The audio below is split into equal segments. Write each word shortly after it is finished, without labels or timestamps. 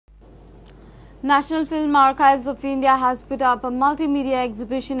National Film Archives of India has put up a multimedia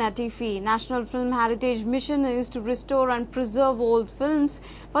exhibition at IFFI. National Film Heritage Mission is to restore and preserve old films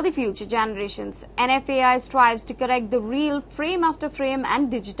for the future generations. NFAI strives to correct the reel frame after frame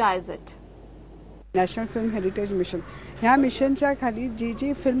and digitize it. National Film Heritage Mission ह्या मिशनच्या खाली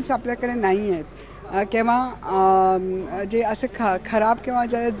जी films आपल्याकडे नाही आहेत किंवा जे असे खराब किंवा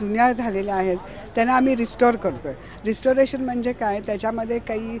ज्या जुन्या झालेल्या आहेत त्यांना आम्ही रिस्टोर करतोय. रिस्टोरेशन म्हणजे काय, त्याच्यामध्ये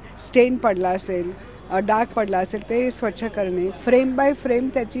काही स्टेन पडला असेल, डाग पडला असेल ते स्वच्छ करणे, फ्रेम बाय फ्रेम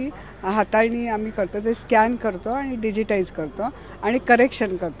त्याची हाताळणी आम्ही करतो, ते स्कॅन करतो आणि डिजिटाइज करतो आणि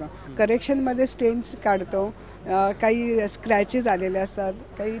करेक्शन करतो. करेक्शनमध्ये स्टेन्स काढतो, काही स्क्रॅचेस आलेले असतात,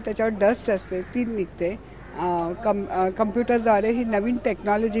 काही त्याच्यावर डस्ट असते ती निघते. कम्प्युटरद्वारे ही नवीन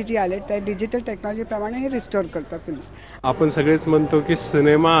टेक्नॉलॉजी जी आले त्या डिजिटल टेक्नॉलॉजीप्रमाणे हे रिस्टोर करतो फिल्म्स. आपण सगळेच म्हणतो की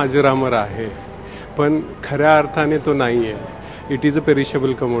सिनेमा अजरामर आहे, पण खऱ्या अर्थाने तो नाही आहे. It is a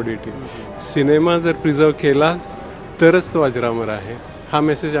perishable commodity. Cinema जर प्रिझर्व केला तरच तो अजरामर आहे. हा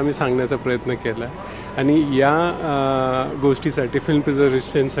मेसेज आम्ही सांगण्याचा प्रयत्न केला आणि या गोष्टीसाठी film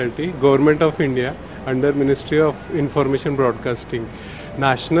प्रिझर्वेशनसाठी government of India under ministry of information broadcasting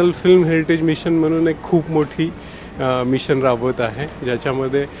national film heritage mission म्हणून एक खूप मोठी मिशन राबवत आहे,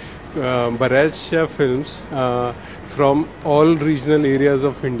 ज्याच्यामध्ये बऱ्याचशा films from all regional areas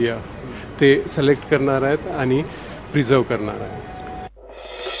of India ते सिलेक्ट करणार आहेत आणि प्रिझर्व करणार आहेत.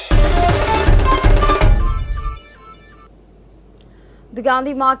 The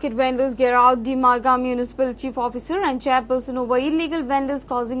Gandhi market vendors get out the Margam Municipal Chief Officer and Chairperson over illegal vendors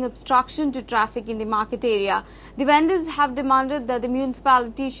causing obstruction to traffic in the market area. The vendors have demanded that the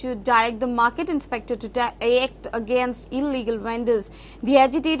municipality should direct the market inspector to act against illegal vendors. The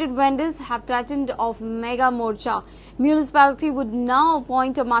agitated vendors have threatened of mega morcha. Municipality would now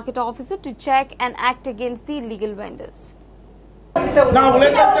appoint a market officer to check and act against the illegal vendors.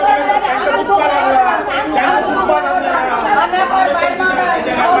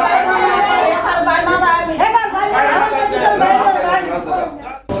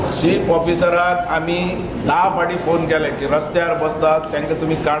 Chief ऑफिसराक आम्ही 10 फाटी phone केले की रस्त्यावर बसतात त्यांना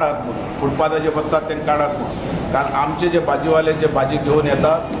तुम्ही काढात, फुटपाथार जे बसतात त्यांना काढात. कारण आमचे जे भाजीवाले जे भाजी घेऊन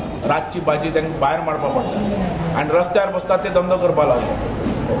येतात रातची भाजी त्यांना बाहेर मारपा पडतात आणि रस्त्यावर बसतात ते धंदो करपा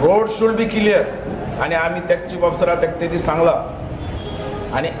लागले. रोड शूड बी क्लियर आणि आम्ही त्या चीफ ऑफिसराक ते सांगला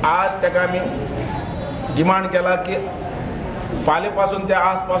आणि आज त्याका आम्ही डिमांड केला की फाल्यापासून ते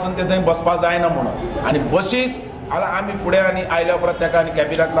आजपासून ते थंय बसपा जायना म्हणून आणि बशीत आला आम्ही पुढे आणि आयल्या परत त्याका आणि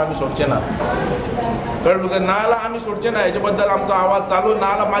कॅबिनेटला आम्ही सोडचे ना. कळलं की नाला आम्ही सोडचे ना, याच्याबद्दल आमचा आवाज चालू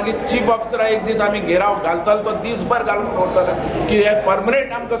नाला. मागे चीफ ऑफिसर एक दिस आम्ही घेराव घालताल तो दिसभर घालून ठेवताना की हे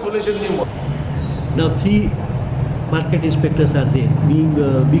परमनंट आमका सोल्युशन दिवं. Now 3 market inspectors are there. Being a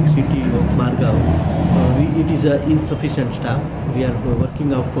big city of Margam, it is insufficient staff. We are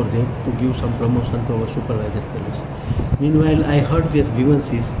working out for them to give some promotion to our supervisor police. Meanwhile, I heard their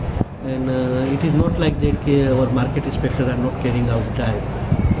grievances, and it is not like that our market inspectors are not carrying out drive.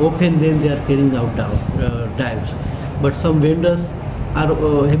 Often then they are carrying out drives, but some vendors are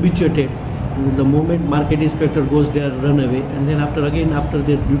habituated. The moment market inspector goes, they are run away, and then after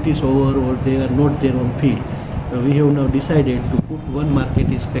their duty is over or they are not there on field. We have now decided to put one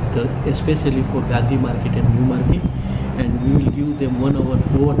market inspector especially for Gandhi market and New market, and we will give them 1 hour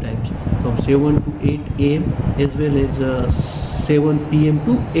overtimes from 7 to 8 AM as well as 7 PM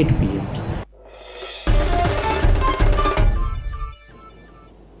to 8 PM.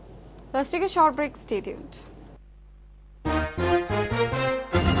 Let's take a short break. Stay tuned.